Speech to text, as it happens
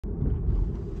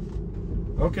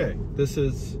Okay, this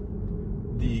is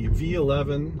the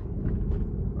V11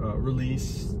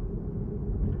 release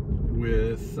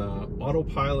with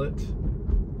autopilot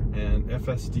and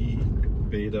FSD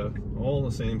beta, all in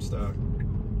the same stack.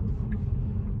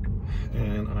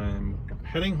 And I'm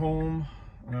heading home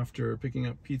after picking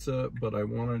up pizza, but I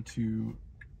wanted to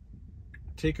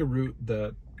take a route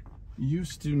that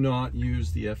used to not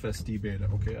use the FSD beta.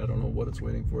 Okay, I don't know what it's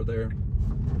waiting for there.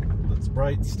 It's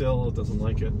bright still, it doesn't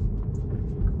like it.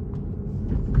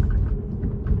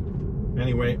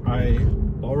 Anyway, I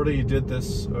already did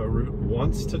this route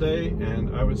once today,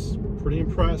 and I was pretty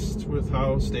impressed with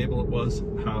how stable it was,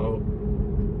 how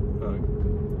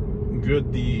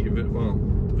good the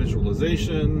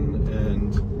visualization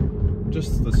and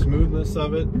just the smoothness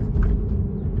of it.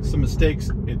 Some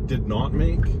mistakes it did not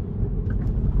make.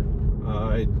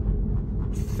 I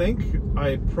think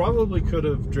I probably could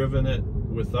have driven it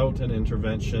without an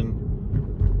intervention,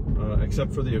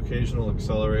 except for the occasional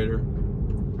accelerator.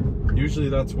 Usually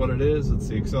that's what it is, it's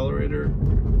the accelerator.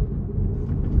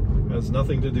 It has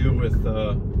nothing to do with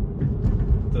the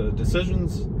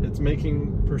decisions it's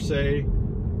making per se,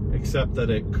 except that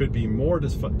it could be more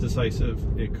decisive.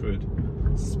 It could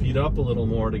speed up a little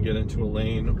more to get into a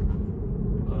lane,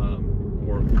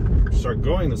 or start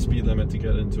going the speed limit to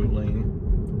get into a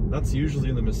lane. That's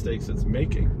usually the mistakes it's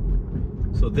making.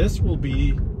 So this will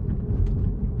be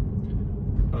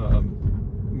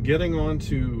getting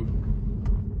onto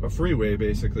a freeway,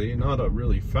 basically, not a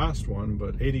really fast one,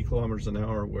 but 80 kilometers an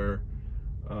hour, where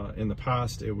in the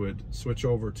past it would switch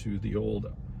over to the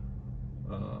old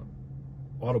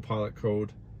autopilot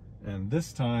code, and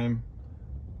this time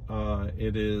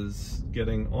it is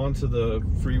getting onto the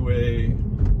freeway,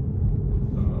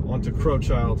 onto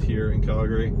Crowchild here in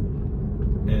Calgary,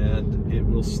 and it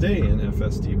will stay in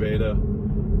FSD beta,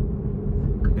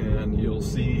 and you'll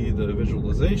see the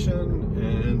visualization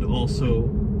and also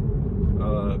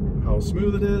how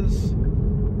smooth it is.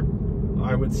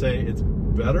 I would say it's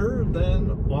better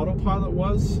than autopilot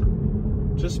was,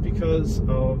 just because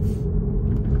of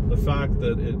the fact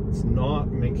that it's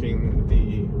not making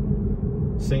the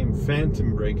same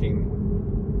phantom braking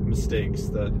mistakes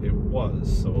that it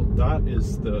was. So that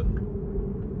is the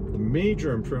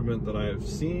major improvement that I have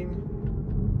seen.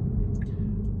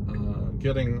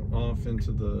 Getting off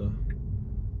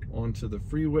onto the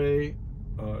freeway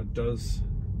does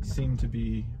seem to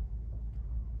be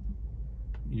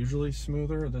usually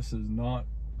smoother. This is not,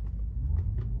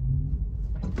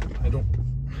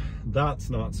 that's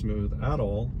not smooth at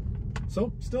all.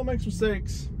 So still makes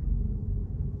mistakes.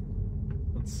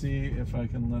 Let's see if I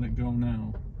can let it go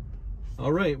now.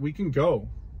 All right, we can go.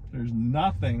 There's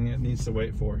nothing it needs to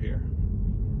wait for here.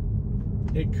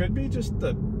 It could be just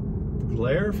the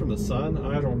glare from the sun,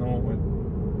 I don't know.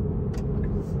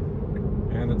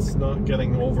 And it's not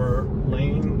getting over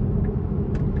lane.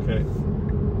 Okay,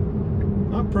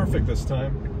 not perfect this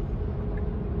time.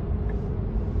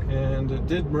 And it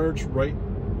did merge right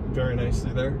very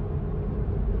nicely there.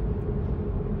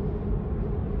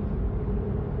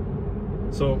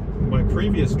 So my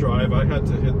previous drive, I had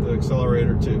to hit the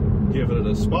accelerator to give it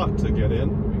a spot to get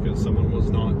in, because someone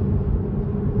was not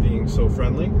being so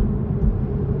friendly.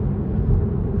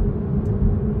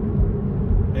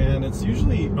 And it's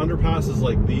usually underpasses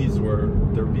like these where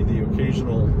there'd be the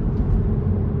occasional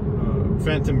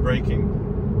phantom braking.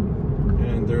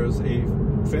 And there's a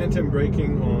phantom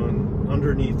braking on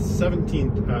underneath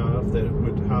 17th Ave that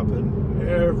would happen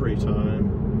every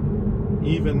time,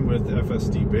 even with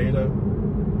FSD beta.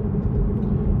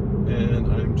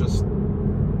 And I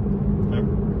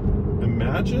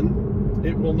imagine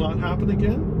it will not happen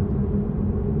again.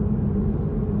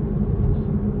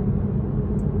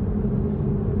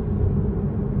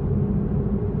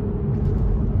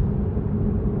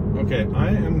 Okay, I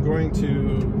am going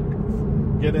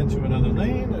to get into another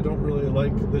lane. I don't really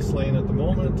like this lane at the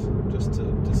moment, just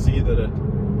to see that it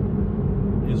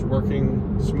is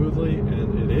working smoothly,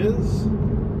 and it is.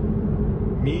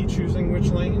 Me choosing which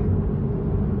lane,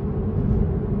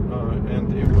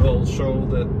 and it will show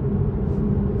that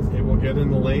it will get in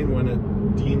the lane when it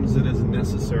deems it is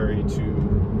necessary to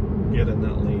get in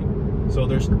that lane. So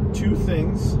there's two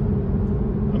things.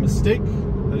 A mistake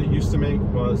that it used to make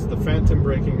was the phantom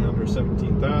braking under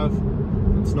 17th Ave.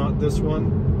 It's not this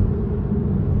one.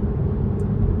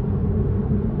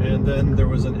 And then there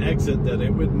was an exit that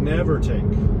it would never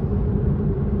take.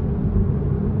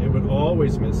 It would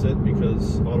always miss it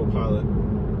because autopilot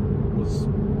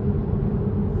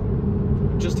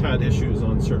just had issues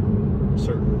on certain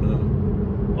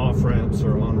off ramps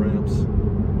or on ramps.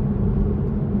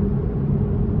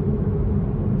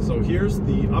 So here's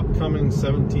the upcoming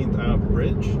 17th Ave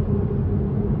bridge.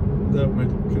 that would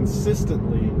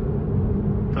consistently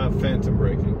have phantom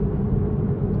braking.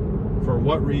 For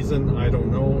what reason, I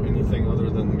don't know anything other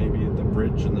than maybe the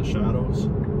bridge and the shadows.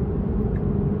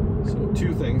 So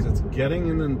two things, it's getting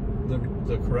in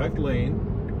the correct lane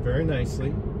very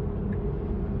nicely.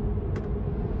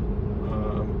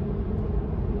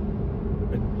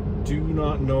 I do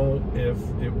not know if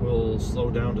it will slow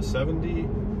down to 70.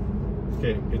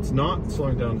 Okay, it's not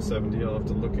slowing down to 70, I'll have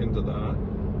to look into that.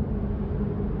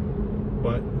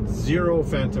 But zero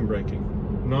phantom braking,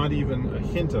 not even a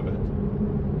hint of it.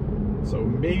 So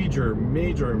major,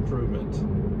 major improvement.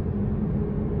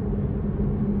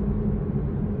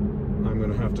 I'm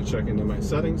going to have to check into my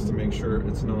settings to make sure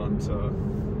it's not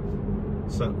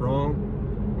set wrong.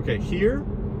 Okay, here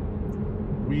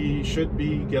we should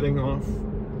be getting off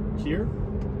here,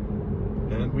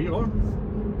 and we are.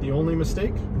 The only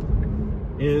mistake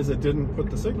is it didn't put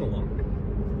the signal on.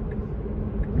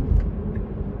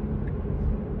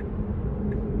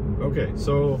 Okay,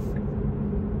 so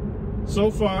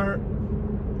far,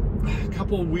 a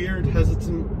couple weird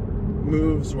hesitant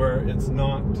moves where it's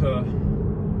not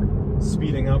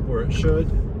speeding up where it should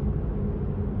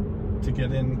to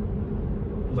get in,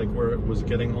 like where it was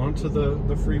getting onto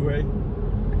the freeway.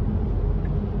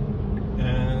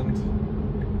 And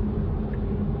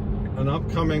an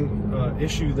upcoming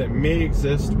issue that may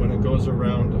exist when it goes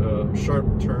around a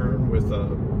sharp turn with a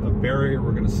barrier.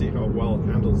 We're going to see how well it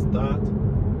handles that.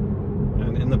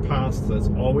 And in the past, that's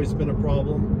always been a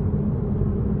problem.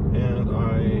 And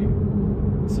I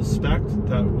suspect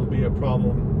that will be a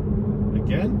problem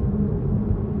again.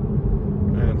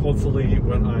 And hopefully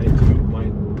when I do my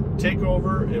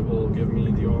takeover, it will give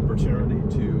me the opportunity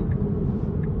to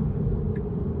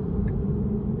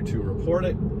report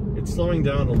it. It's slowing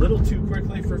down a little too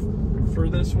quickly for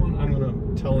this one. I'm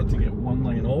going to tell it to get one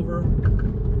lane over.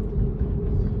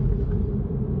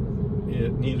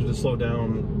 It needed to slow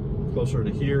down closer to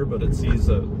here, but it sees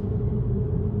a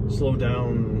slow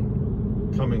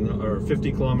down coming, or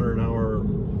 50 km an hour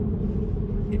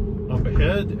up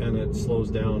ahead, and it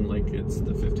slows down like it's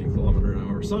the 50 km an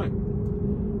hour sign.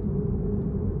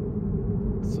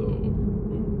 So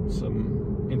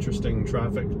some interesting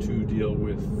traffic to deal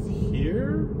with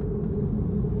here.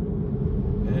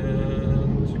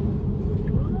 And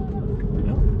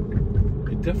yeah,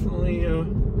 it definitely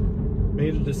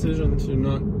made a decision to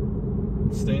not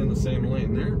stay in the same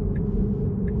lane there.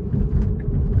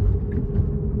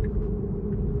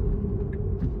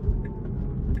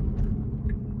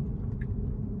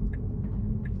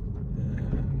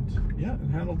 And yeah, it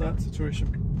handled that situation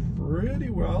pretty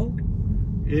well.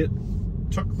 It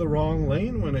took the wrong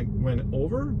lane when it went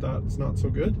over. That's not so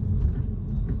good.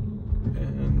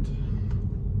 And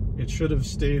it should have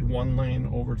stayed one lane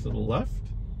over to the left.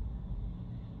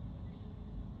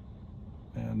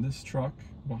 And this truck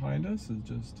behind us is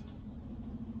just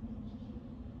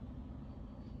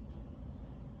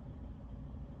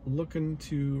looking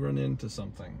to run into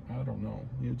something. I don't know.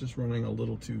 You're just running a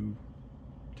little too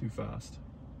fast.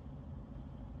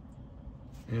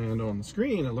 And on the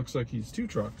screen, it looks like he's two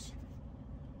trucks.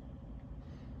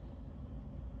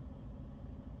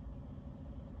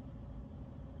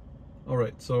 All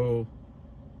right, so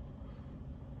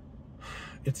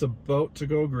it's about to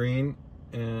go green,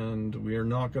 and we are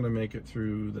not going to make it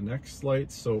through the next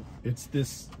lights. So it's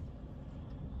this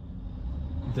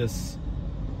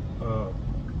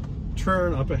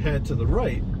turn up ahead to the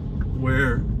right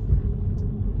where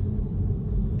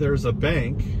there's a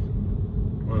bank,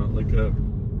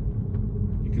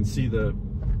 you can see the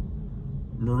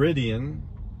meridian,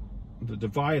 the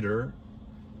divider.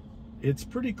 It's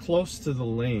pretty close to the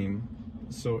lane,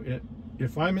 so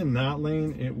if I'm in that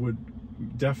lane, it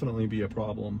would definitely be a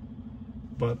problem.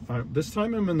 But this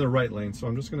time I'm in the right lane, so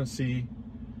I'm just going to see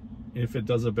if it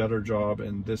does a better job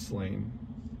in this lane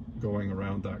going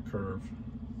around that curve.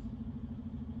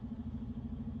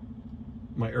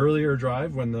 My earlier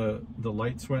drive, when the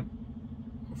lights went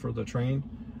for the train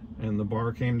and the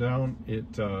bar came down,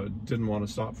 it didn't want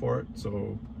to stop for it,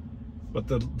 so but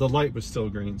the light was still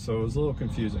green, so it was a little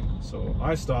confusing. So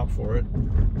I stopped for it.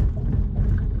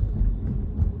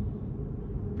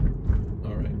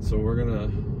 All right, so we're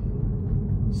gonna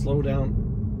slow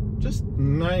down, just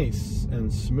nice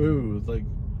and smooth. Like,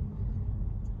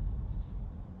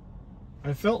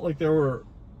 I felt like there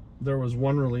was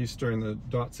one release during the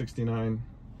 .69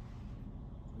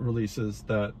 releases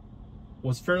that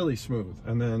was fairly smooth,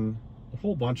 and then a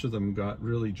whole bunch of them got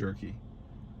really jerky.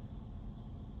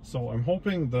 So I'm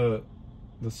hoping the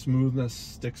smoothness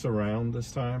sticks around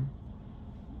this time,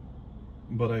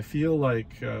 but I feel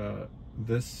like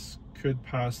this could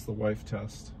pass the wife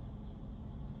test.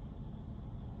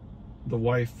 the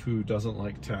wife who doesn't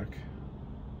like tech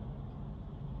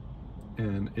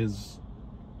and is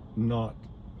not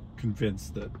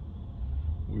convinced that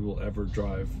we will ever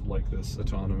drive like this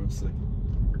autonomously.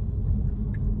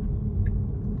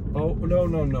 Oh, no,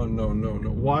 no, no, no, no,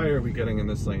 no. Why are we getting in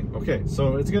this lane? Okay,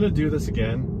 so it's gonna do this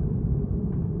again.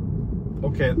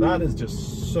 Okay, that is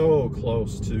just so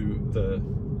close to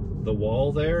the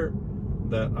wall there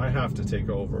that I have to take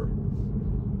over.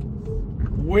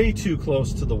 Way too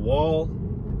close to the wall.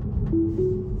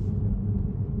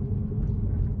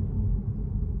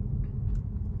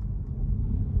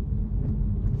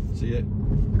 See it?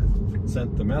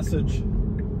 Sent the message.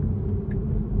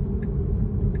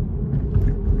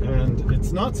 And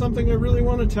it's not something I really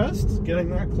want to test, getting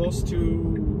that close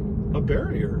to a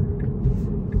barrier.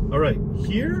 All right,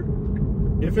 here,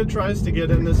 if it tries to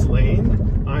get in this lane,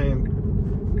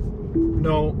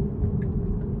 no.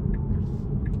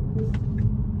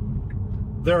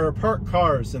 There are parked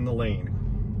cars in the lane.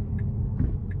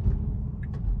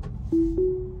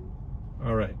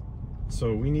 All right,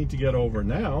 so we need to get over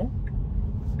now.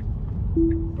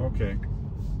 Okay.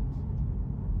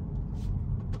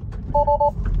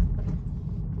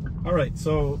 All right,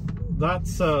 so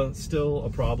that's still a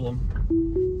problem.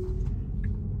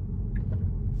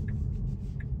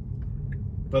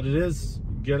 But it is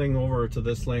getting over to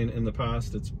this lane. In the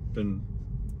past, it's been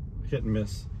hit and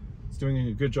miss. It's doing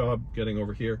a good job getting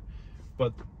over here.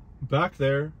 But back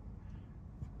there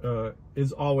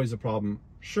is always a problem.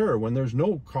 Sure, when there's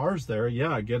no cars there,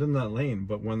 yeah, get in that lane.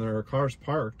 But when there are cars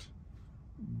parked,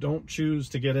 don't choose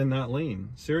to get in that lane.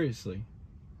 Seriously.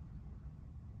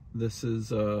 This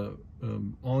is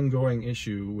an ongoing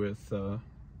issue with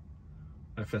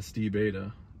FSD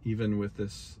beta, even with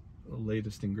this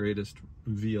latest and greatest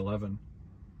V11.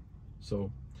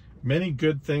 So many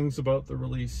good things about the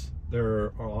release.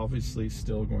 There are obviously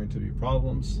still going to be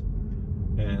problems,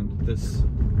 and this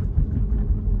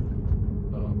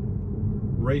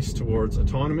race towards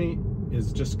autonomy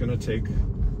is just going to take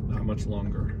that much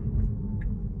longer.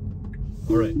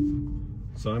 All right,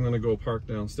 so I'm going to go park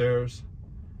downstairs.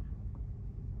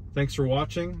 Thanks for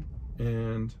watching,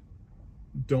 and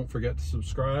don't forget to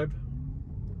subscribe.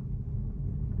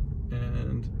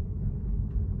 And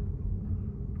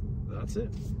that's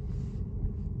it.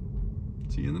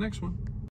 See you in the next one.